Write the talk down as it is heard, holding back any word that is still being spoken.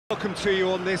Welcome to you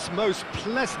on this most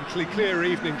pleasantly clear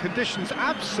evening. Conditions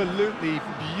absolutely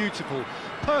beautiful.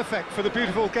 Perfect for the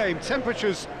beautiful game.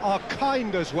 Temperatures are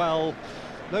kind as well.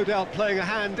 No doubt playing a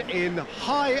hand in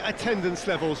high attendance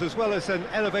levels as well as an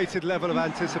elevated level of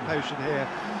anticipation here.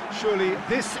 Surely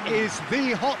this is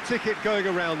the hot ticket going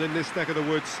around in this neck of the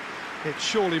woods. It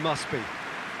surely must be.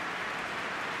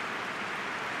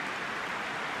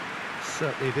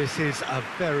 Certainly this is a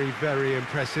very, very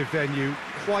impressive venue.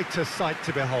 Quite a sight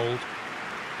to behold.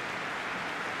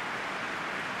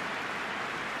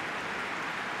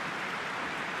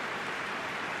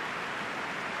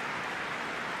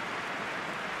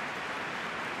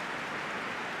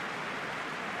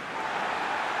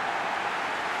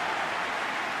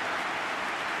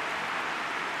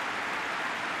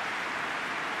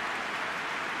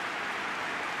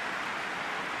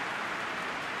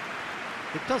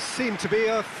 It does seem to be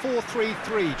a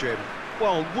 4-3-3, Jim.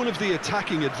 Well, one of the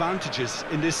attacking advantages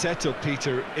in this setup,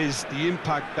 Peter, is the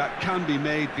impact that can be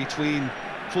made between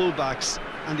fullbacks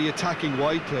and the attacking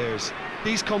wide players.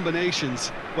 These combinations,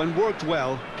 when worked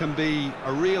well, can be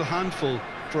a real handful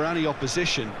for any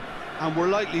opposition, and we're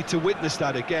likely to witness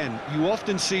that again. You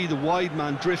often see the wide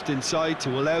man drift inside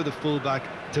to allow the fullback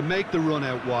to make the run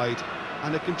out wide,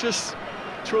 and it can just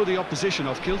throw the opposition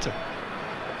off kilter.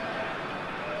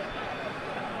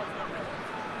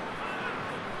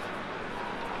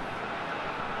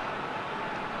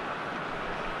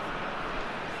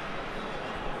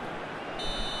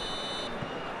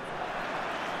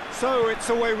 So it's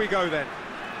away we go then.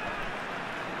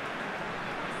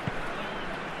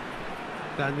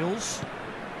 Daniels.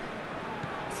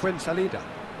 Fuensalida.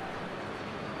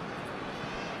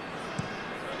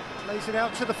 Plays it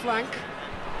out to the flank.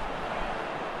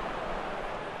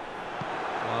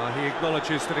 He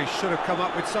acknowledges that he should have come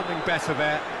up with something better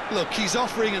there. Look, he's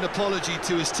offering an apology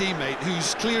to his teammate,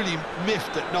 who's clearly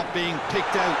miffed at not being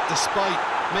picked out despite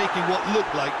making what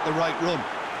looked like the right run.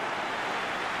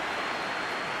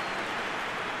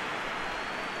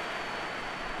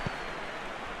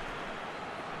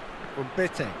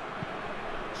 Umbete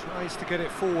tries to get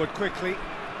it forward quickly.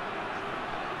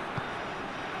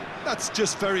 That's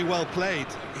just very well played.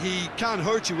 He can't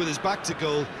hurt you with his back to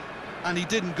goal, and he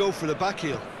didn't go for the back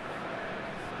heel.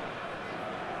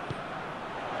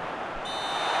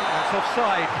 That's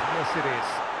offside. Yes, it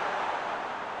is.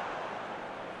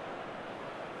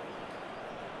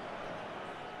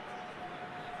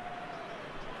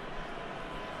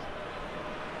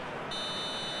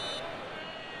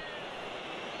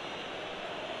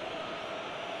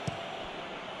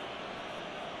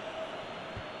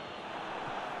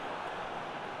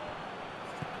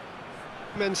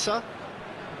 Mensah.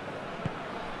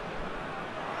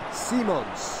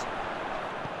 Simons.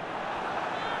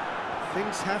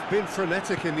 Things have been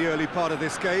frenetic in the early part of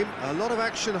this game. A lot of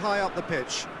action high up the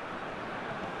pitch.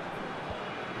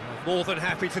 More than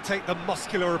happy to take the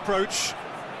muscular approach.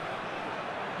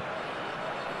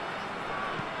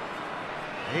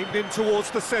 Aimed in towards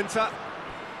the centre.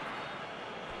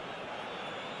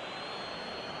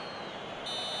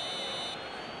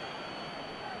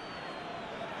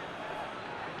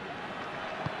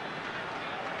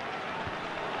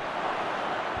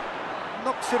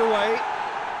 Knocks it away.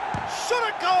 Shot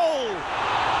at goal!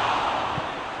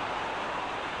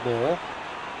 Moore.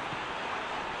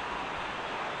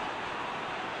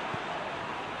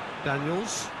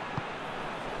 Daniels.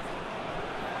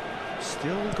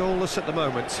 Still goalless at the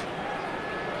moment.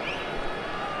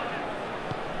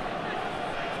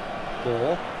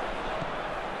 Moore.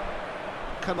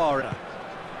 Kamara.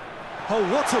 Oh,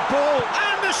 what a ball!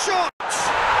 And the shot!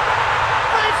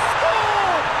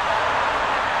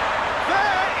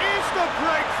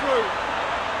 Breakthrough.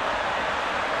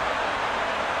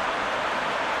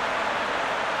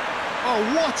 Oh,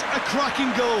 what a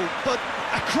cracking goal, but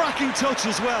a cracking touch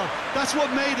as well. That's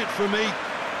what made it for me.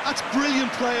 That's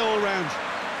brilliant play all round.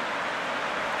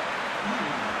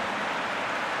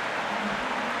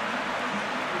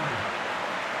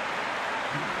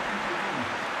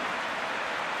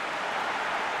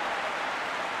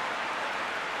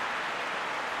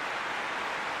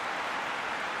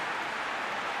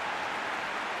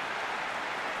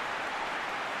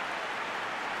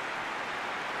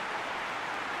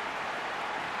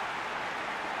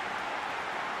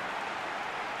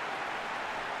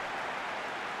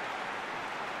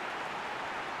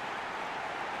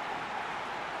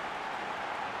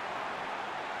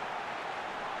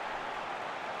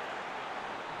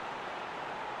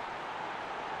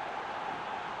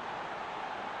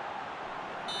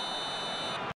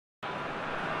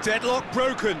 Deadlock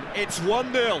broken, it's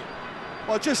 1-0.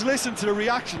 Well, just listen to the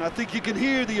reaction. I think you can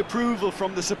hear the approval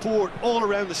from the support all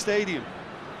around the stadium.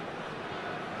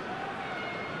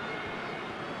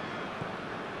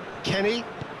 Kenny,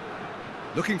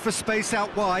 looking for space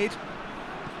out wide.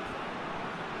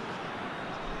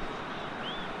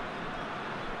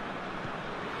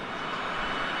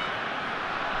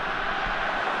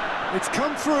 It's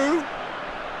come through.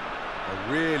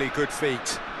 A really good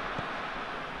feat.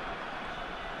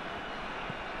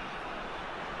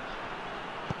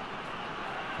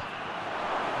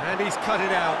 And he's cut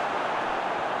it out.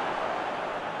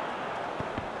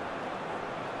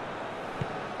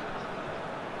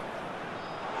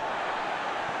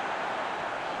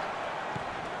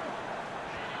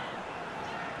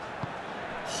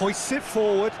 Hoists it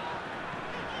forward.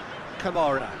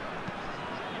 Kamara.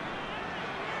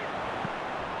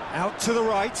 Out to the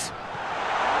right.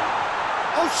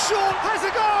 Oh, short, has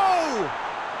a go!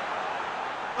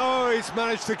 Oh, he's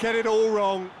managed to get it all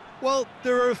wrong. Well,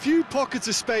 there are a few pockets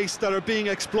of space that are being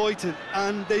exploited,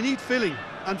 and they need filling,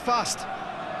 and fast.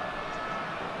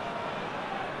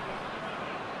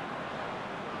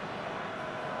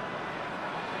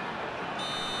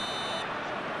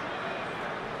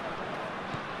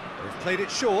 They've played it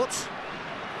short.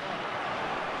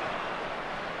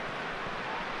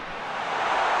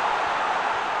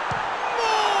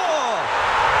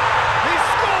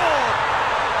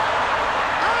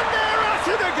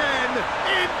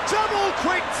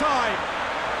 Quick time.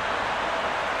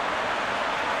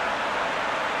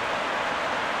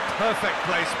 Perfect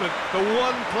placement, the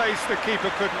one place the keeper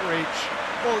couldn't reach.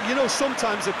 Well, you know,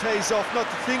 sometimes it pays off not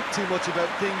to think too much about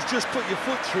things, just put your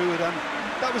foot through it, and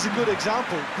that was a good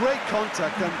example. Great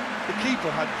contact, and the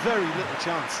keeper had very little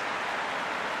chance.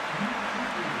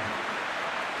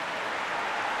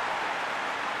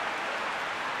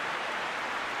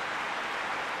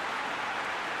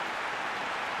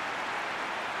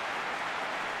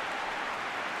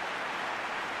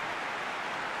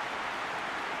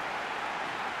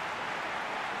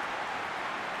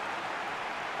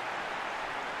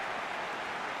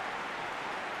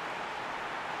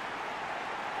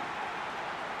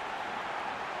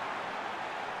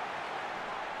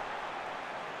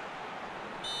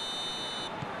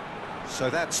 So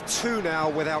that's two now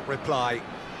without reply.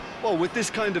 Well, with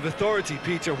this kind of authority,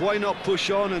 Peter, why not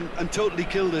push on and totally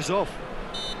kill this off?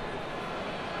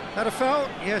 Had a foul?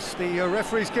 Yes, the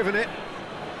referee's given it.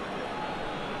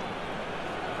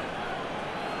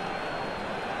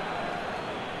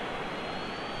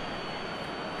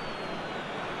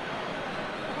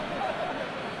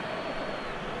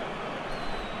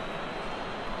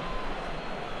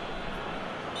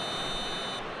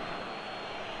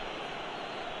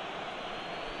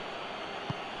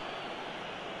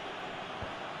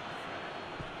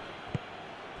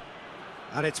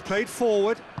 And it's played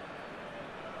forward.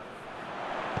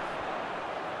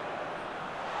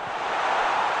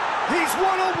 He's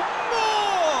won a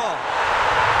more!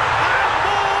 And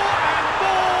more, and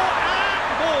more,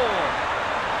 and more!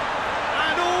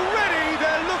 And already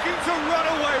they're looking to run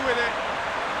away with it.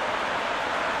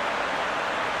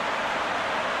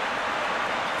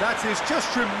 That is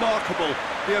just remarkable,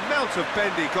 the amount of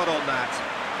bend he got on that.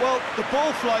 Well, the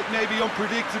ball flight may be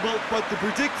unpredictable, but the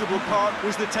predictable part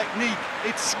was the technique.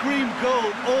 It screamed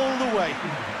goal all the way.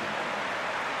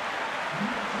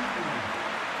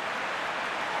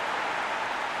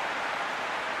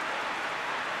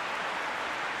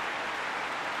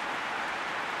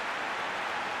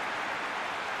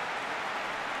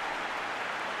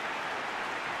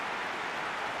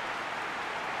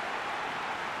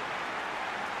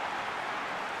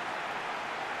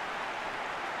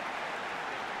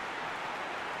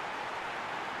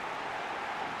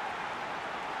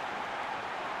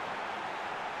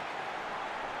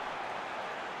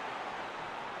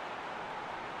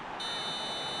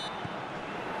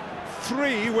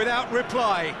 Three without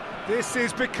reply. This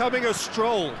is becoming a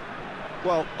stroll.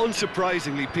 Well,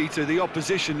 unsurprisingly, Peter, the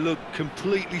opposition look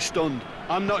completely stunned.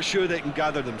 I'm not sure they can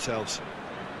gather themselves.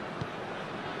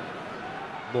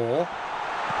 More.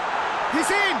 He's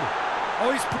in!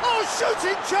 Oh,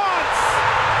 shooting chance!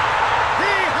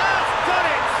 He has done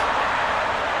it!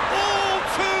 All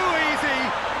too easy.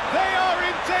 They are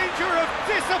in danger of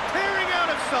disappearing out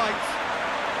of sight.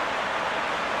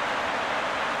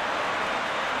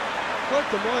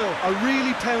 The Mile are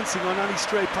really pouncing on any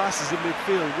stray passes in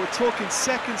midfield. We're talking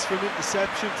seconds from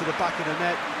interception to the back of the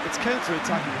net. It's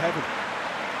counter-attacking heaven.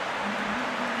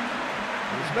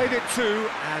 He's made it two,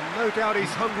 and no doubt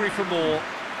he's hungry for more.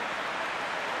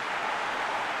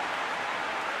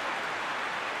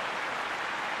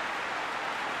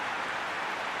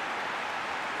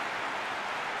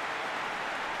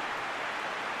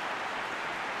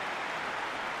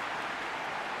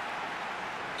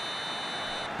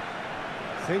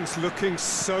 Things looking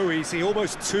so easy,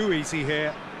 almost too easy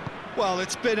here. Well,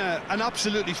 it's been an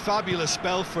absolutely fabulous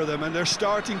spell for them, and they're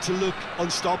starting to look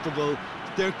unstoppable.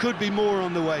 There could be more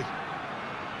on the way.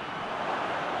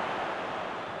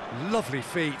 Lovely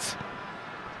feet.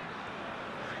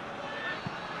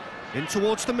 In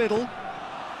towards the middle.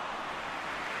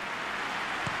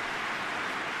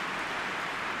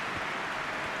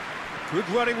 Good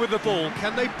running with the ball.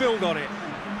 Can they build on it?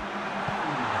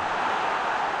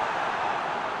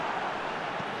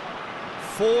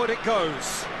 Forward it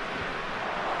goes.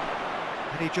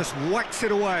 And he just whacks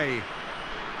it away.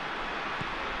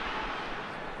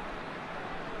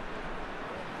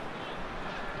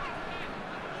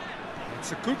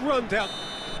 It's a good run down.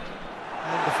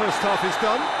 And the first half is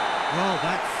done. Well,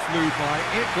 that flew by.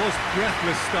 It was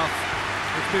breathless stuff.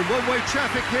 It's been one-way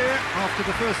traffic here after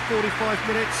the first 45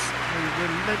 minutes. A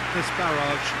relentless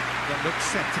barrage that looks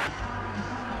set to...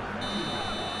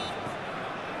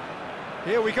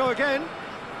 Here we go again.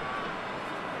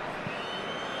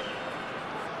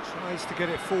 Tries to get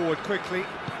it forward quickly.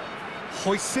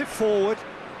 Hoists it forward.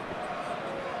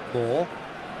 More.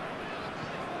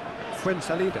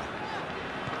 Fuensalida.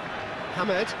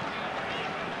 Hamed.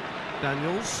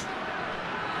 Daniels.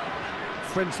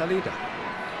 Fuensalida.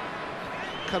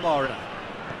 Kamara.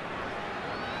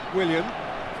 William.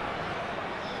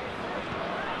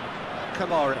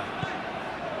 Kamara.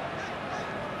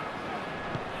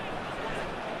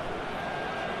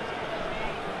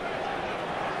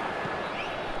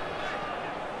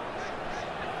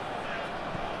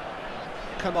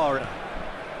 Kamara.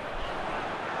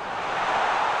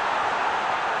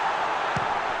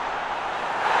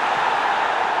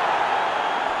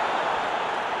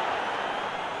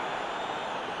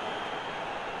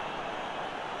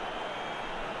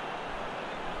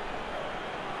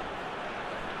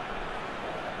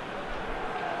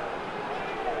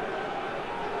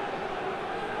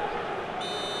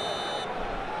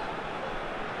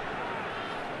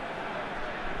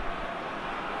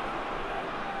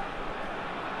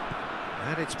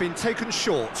 And it's been taken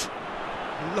short.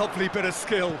 Lovely bit of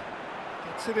skill.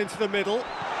 Gets it into the middle.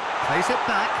 Plays it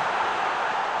back.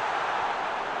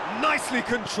 Nicely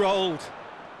controlled.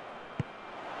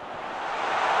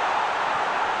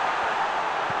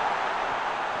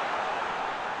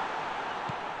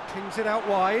 Pings it out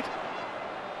wide.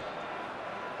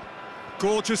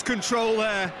 Gorgeous control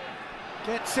there.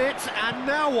 Gets it, and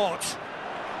now what?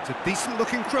 It's a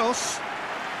decent-looking cross.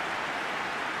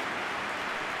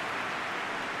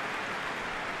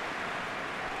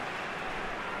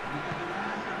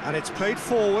 And it's played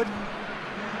forward.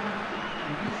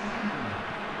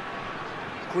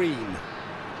 Green.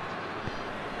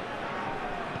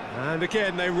 And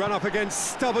again, they run up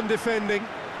against stubborn defending.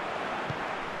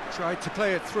 Tried to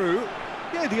play it through.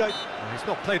 Yeah, he's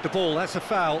not played the ball, that's a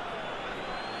foul.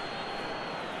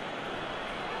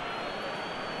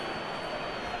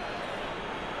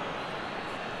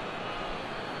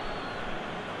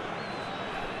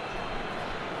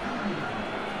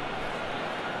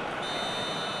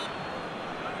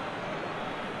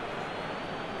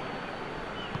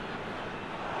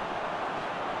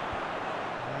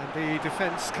 The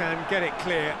defence can get it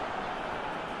clear.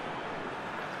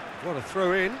 What a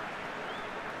throw in.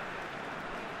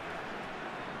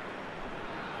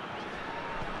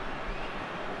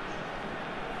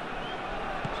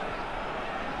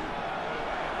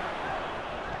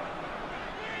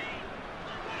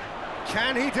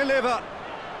 Can he deliver?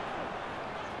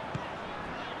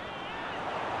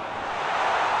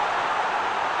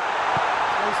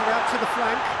 Plays it out to the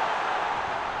flank.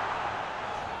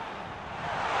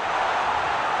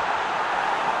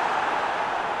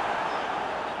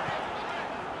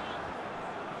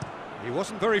 He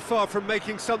wasn't very far from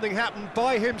making something happen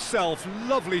by himself.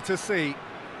 Lovely to see.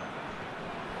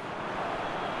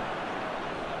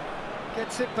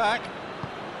 Gets it back.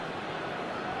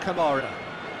 Kamara.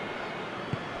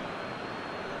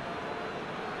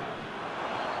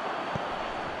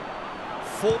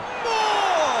 For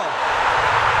more!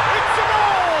 It's a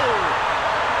goal!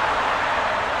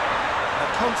 A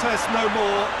contest no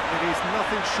more. It is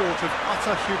nothing short of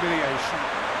utter humiliation.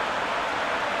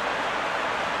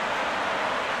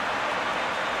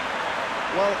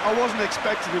 Well, I wasn't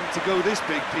expecting them to go this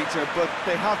big, Peter, but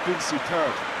they have been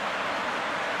superb.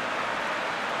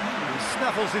 He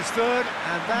snaffles his third,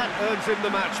 and that earns him the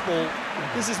match ball.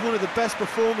 This is one of the best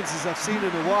performances I've seen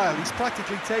in a while. He's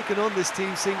practically taken on this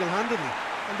team single-handedly,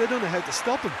 and they don't know how to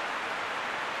stop him.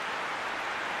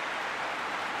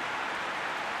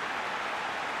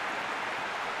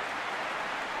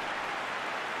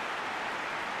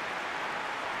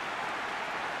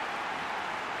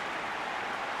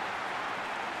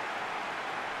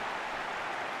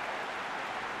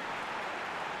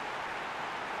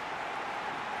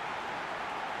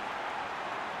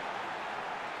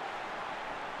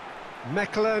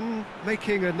 Mechelen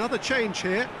making another change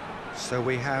here. So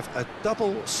we have a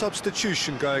double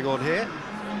substitution going on here.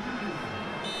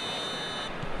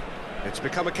 It's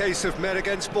become a case of men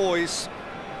against boys.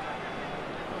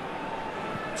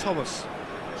 Thomas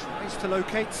tries to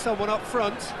locate someone up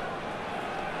front.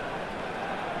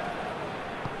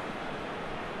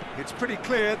 It's pretty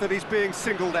clear that he's being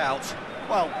singled out.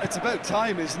 Well, it's about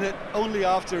time, isn't it? Only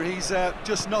after he's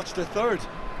just notched a third.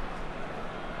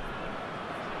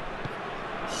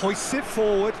 Hoists it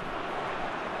forward.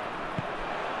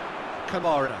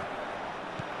 Kamara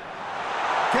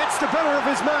gets the better of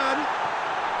his man.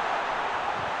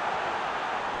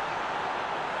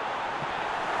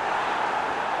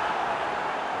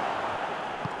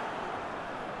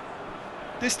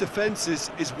 This defence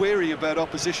is wary about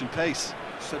opposition pace.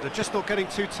 So they're just not getting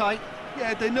too tight?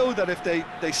 Yeah, they know that if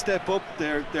they step up,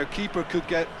 their keeper could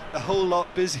get a whole lot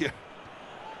busier.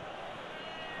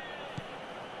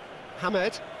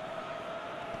 Hamed.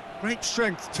 Great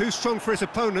strength, too strong for his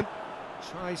opponent.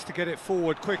 Tries to get it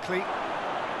forward quickly.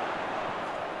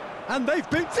 And they've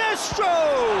been Destro!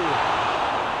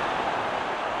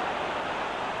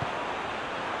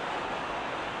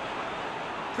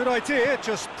 Good idea,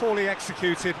 just poorly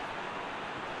executed.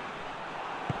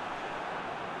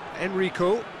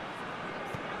 Enrico.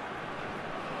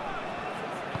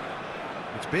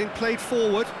 It's being played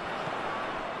forward.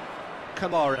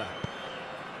 Kamara.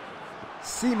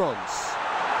 Simons.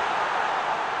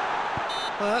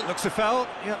 That looks a foul.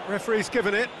 Yeah, referee's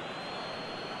given it.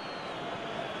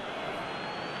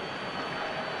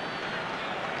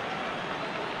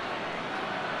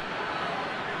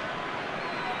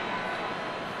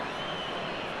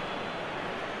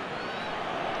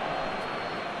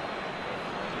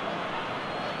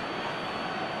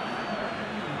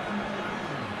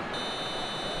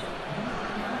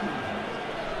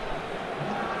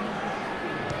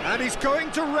 And he's going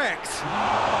direct.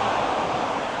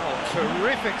 Oh,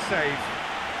 terrific save.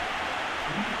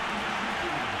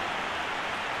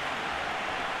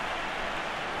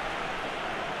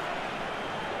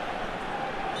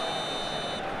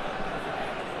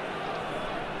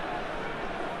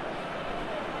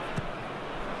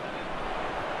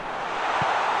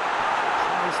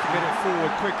 Tries to get it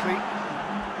forward quickly.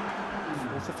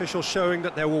 Fourth official showing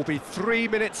that there will be 3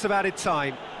 minutes of added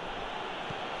time.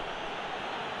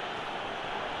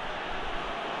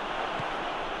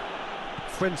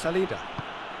 Salida.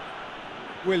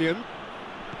 William.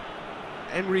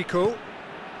 Enrico.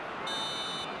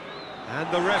 And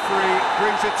the referee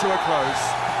brings it to a close.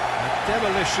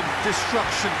 Demolition,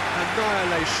 destruction,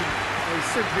 annihilation. They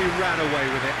simply ran away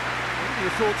with it. What are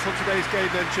your thoughts on today's game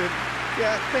then, Jim?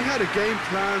 Yeah, they had a game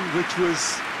plan which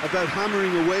was about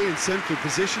hammering away in central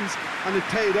positions, and it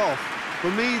paid off. For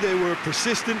me, they were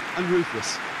persistent and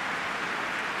ruthless.